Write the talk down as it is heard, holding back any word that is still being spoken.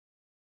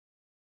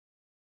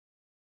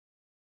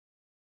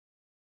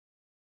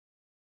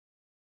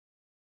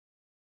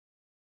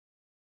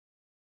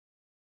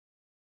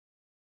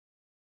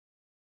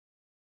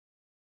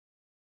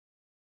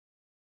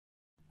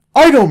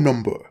Item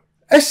Number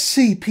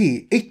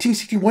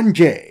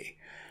SCP-1861-J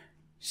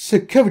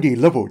Security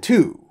Level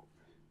 2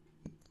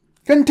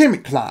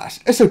 Containment Class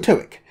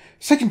Esoteric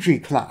Secondary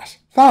Class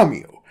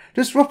Thermal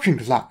Disruption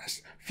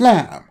Class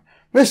Flam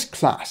Risk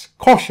Class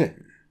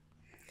Caution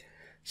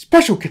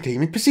Special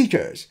Containment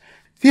Procedures.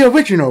 The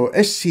original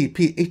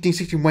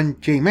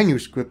SCP-1861-J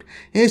manuscript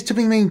is to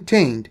be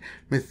maintained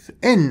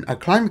within a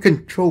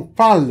climate-controlled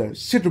parlor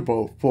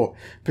suitable for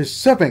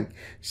preserving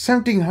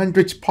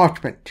 1700s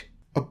parchment.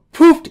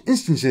 Approved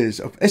instances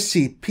of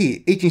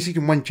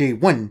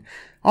SCP-1861-J1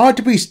 are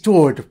to be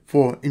stored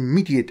for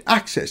immediate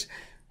access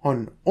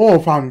on all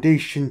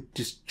Foundation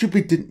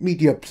distributed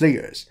media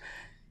players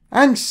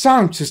and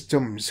sound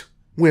systems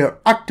where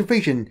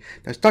activation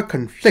does not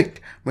conflict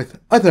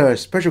with other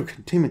special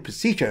containment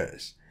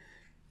procedures.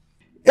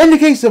 In the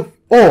case of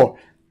all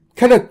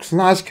Keter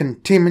class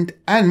containment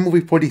and Movie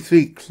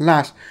 43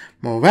 class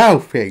morale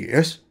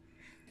failures,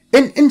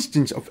 an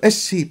instance of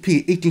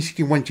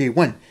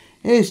SCP-1861-J1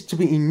 is to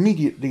be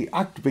immediately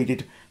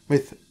activated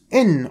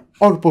within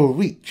audible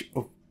reach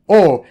of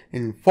all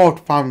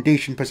involved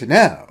Foundation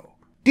personnel.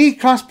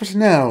 D-Class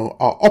personnel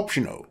are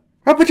optional.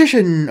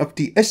 Repetition of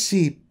the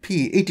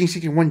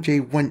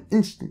SCP-1861-J1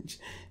 instance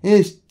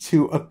is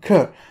to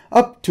occur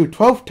up to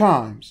 12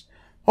 times,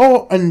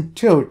 or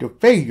until the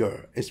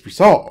failure is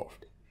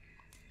resolved.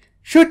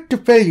 Should the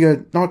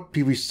failure not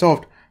be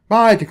resolved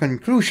by the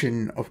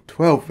conclusion of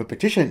 12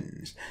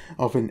 repetitions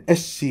of an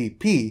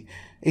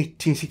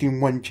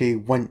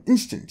SCP-1861-J1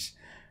 instance,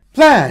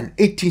 Plan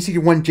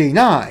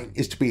 1861-J9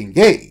 is to be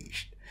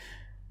engaged.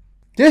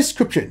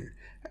 Description: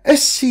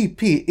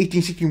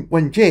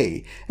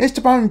 SCP-1861-J is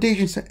the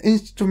Foundation's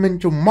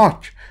instrumental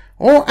march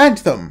or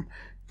anthem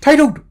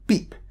titled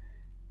Beep,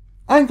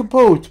 and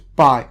composed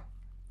by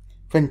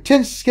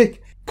František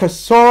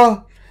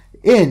Kosora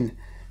in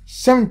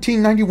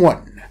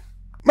 1791.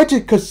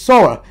 Mr.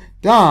 Kosora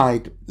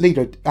died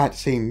later that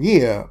same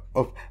year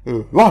of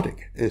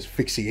erotic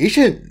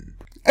asphyxiation.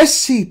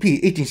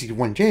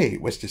 SCP-1861-J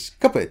was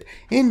discovered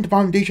in the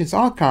Foundation's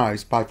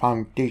archives by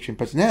Foundation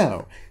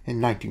personnel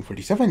in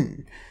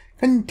 1947,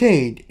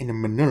 contained in a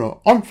manila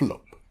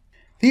envelope.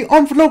 The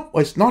envelope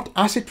was not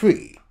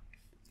acid-free.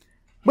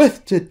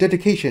 With the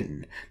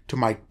dedication to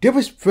my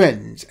dearest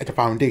friends at the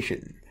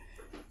Foundation,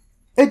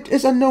 it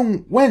is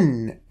unknown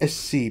when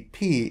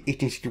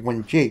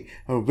SCP-1861-J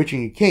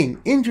originally came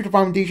into the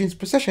Foundation's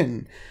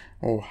possession,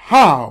 or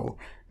how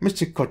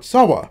Mr.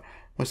 Kotsawa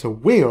was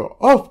aware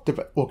of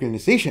the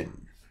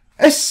organization.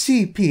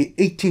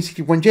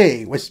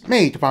 SCP-1861-J was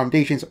made the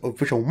Foundation's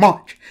official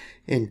march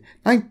in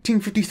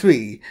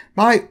 1953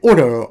 by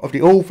order of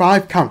the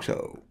O5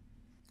 Council.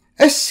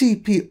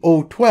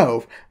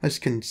 SCP-012 was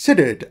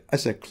considered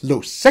as a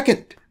close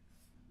second.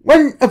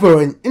 Whenever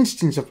an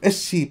instance of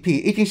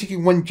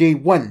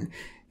SCP-1861-J1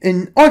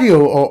 in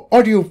audio or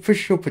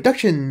audiovisual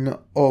production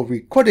or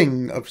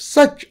recording of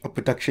such a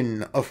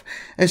production of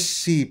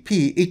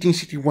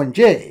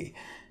SCP-1861-J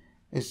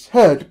is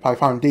heard by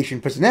Foundation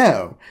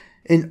personnel,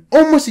 an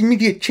almost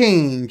immediate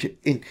change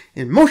in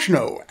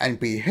emotional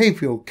and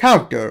behavioral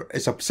character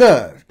is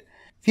observed.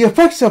 The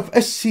effects of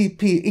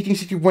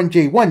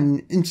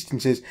SCP-1861-J1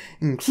 instances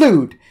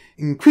include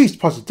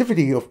increased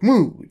positivity of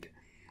mood,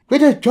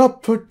 greater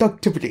job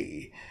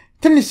productivity,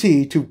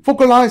 tendency to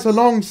vocalize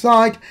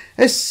alongside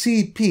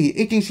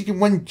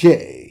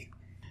SCP-1861-J.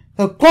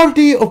 The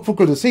quality of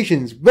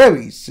vocalizations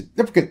varies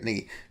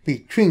significantly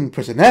between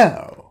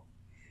personnel.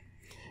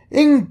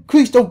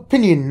 Increased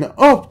opinion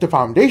of the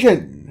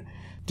Foundation,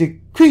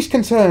 decreased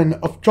concern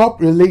of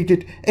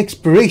job-related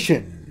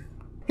expiration.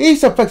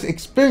 These effects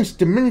experience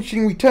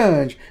diminishing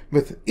returns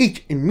with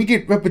each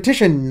immediate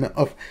repetition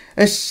of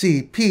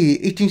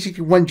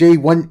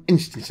SCP-1861-J1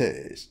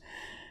 instances.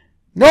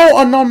 No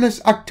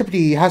anomalous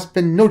activity has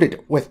been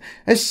noted with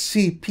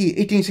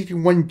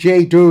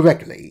SCP-1861-J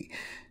directly,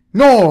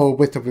 nor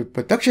with the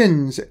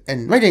reproductions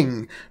in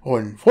writing or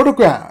in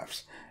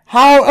photographs.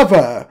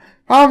 However,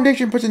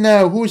 Foundation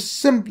personnel who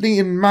simply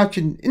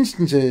imagine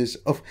instances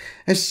of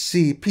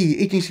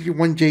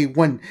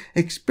SCP-1861-J1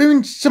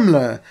 experience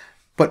similar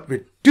but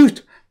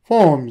reduced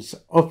forms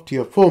of the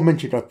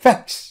aforementioned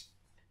effects.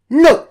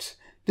 Note: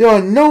 there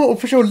are no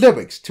official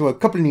lyrics to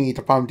accompany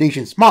the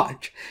Foundation's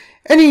march.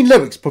 Any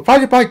lyrics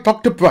provided by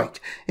Dr. Bright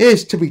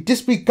is to be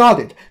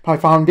disregarded by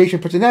Foundation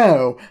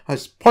personnel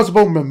as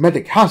possible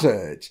mimetic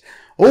hazards.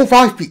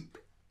 O5 Beep.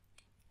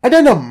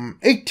 Addendum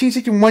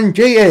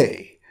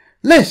 1861-JA.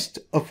 List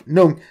of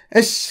known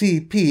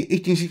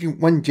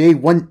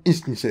SCP-1861-J1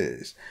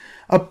 instances.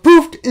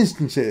 Approved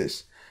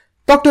instances: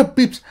 Dr.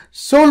 Beep's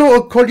solo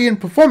accordion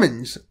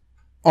performance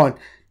on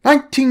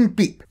 19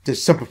 Beep,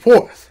 December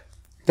 4th.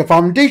 The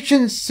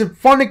Foundation's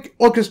Symphonic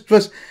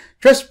Orchestra's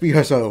dress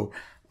rehearsal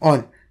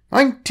on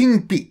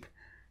 19 Beep,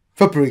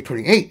 February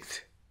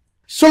 28th.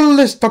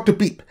 Soloist Dr.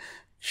 Beep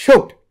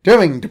choked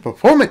during the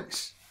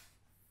performance.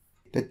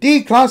 The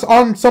D-Class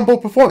Ensemble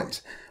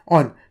performance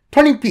on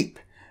 20 Beep,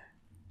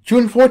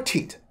 June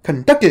 14th,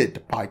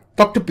 conducted by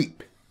Dr.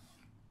 Beep.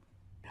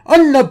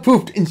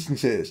 Unapproved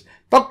instances: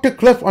 Dr.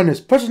 Cliff on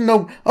his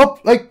personal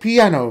upright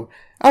piano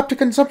after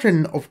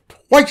consumption of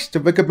twice the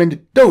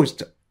recommended dose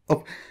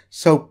of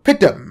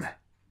sulpitum.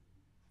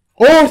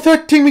 All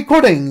 13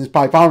 recordings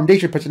by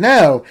Foundation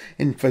personnel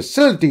in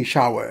facility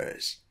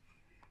showers.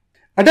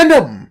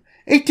 Addendum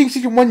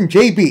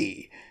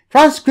 1861JB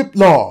Transcript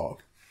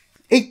Log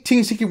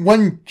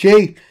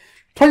 1861J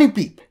 20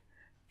 Beep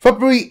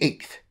February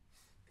 8th.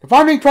 The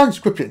following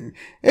transcription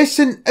is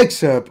an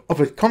excerpt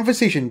of a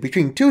conversation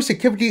between two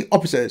security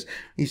officers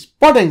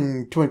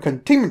responding to a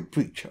containment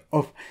breach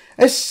of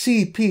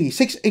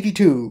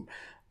SCP-682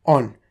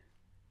 on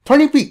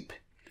 20 Beep,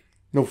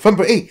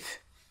 November 8th.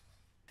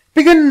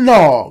 Begin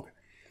log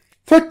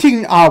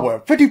 13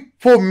 hour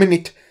 54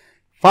 minute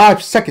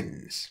 5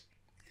 seconds.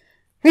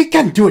 We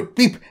can't do it,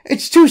 Beep.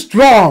 It's too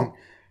strong.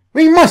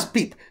 We must,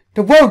 Beep.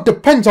 The world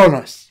depends on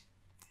us.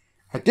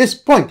 At this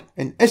point,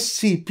 an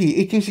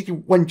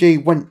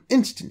SCP-1861-J1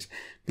 instance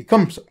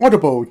becomes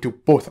audible to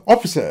both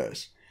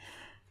officers.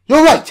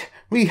 You're right.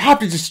 We have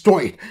to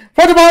destroy it.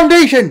 For the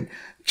Foundation!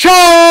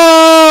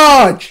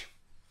 Charge!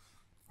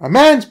 A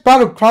man's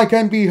battle cry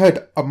can be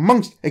heard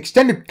amongst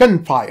extended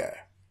gunfire.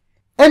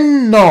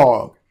 End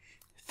log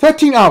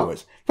 13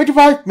 hours,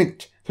 55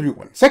 minutes,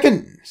 31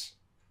 seconds.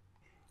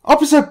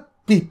 Officer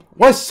Beep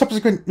was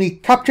subsequently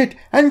captured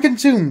and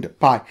consumed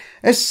by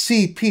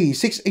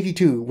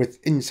SCP-682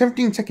 within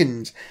 17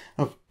 seconds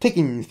of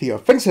taking the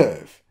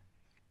offensive.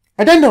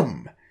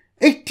 Addendum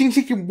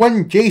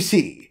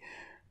 1861-JC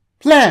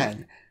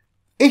Plan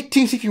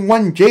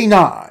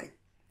 1861-J9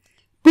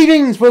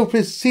 Beatings will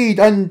proceed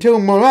until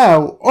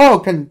morale or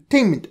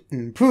containment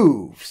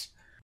improves.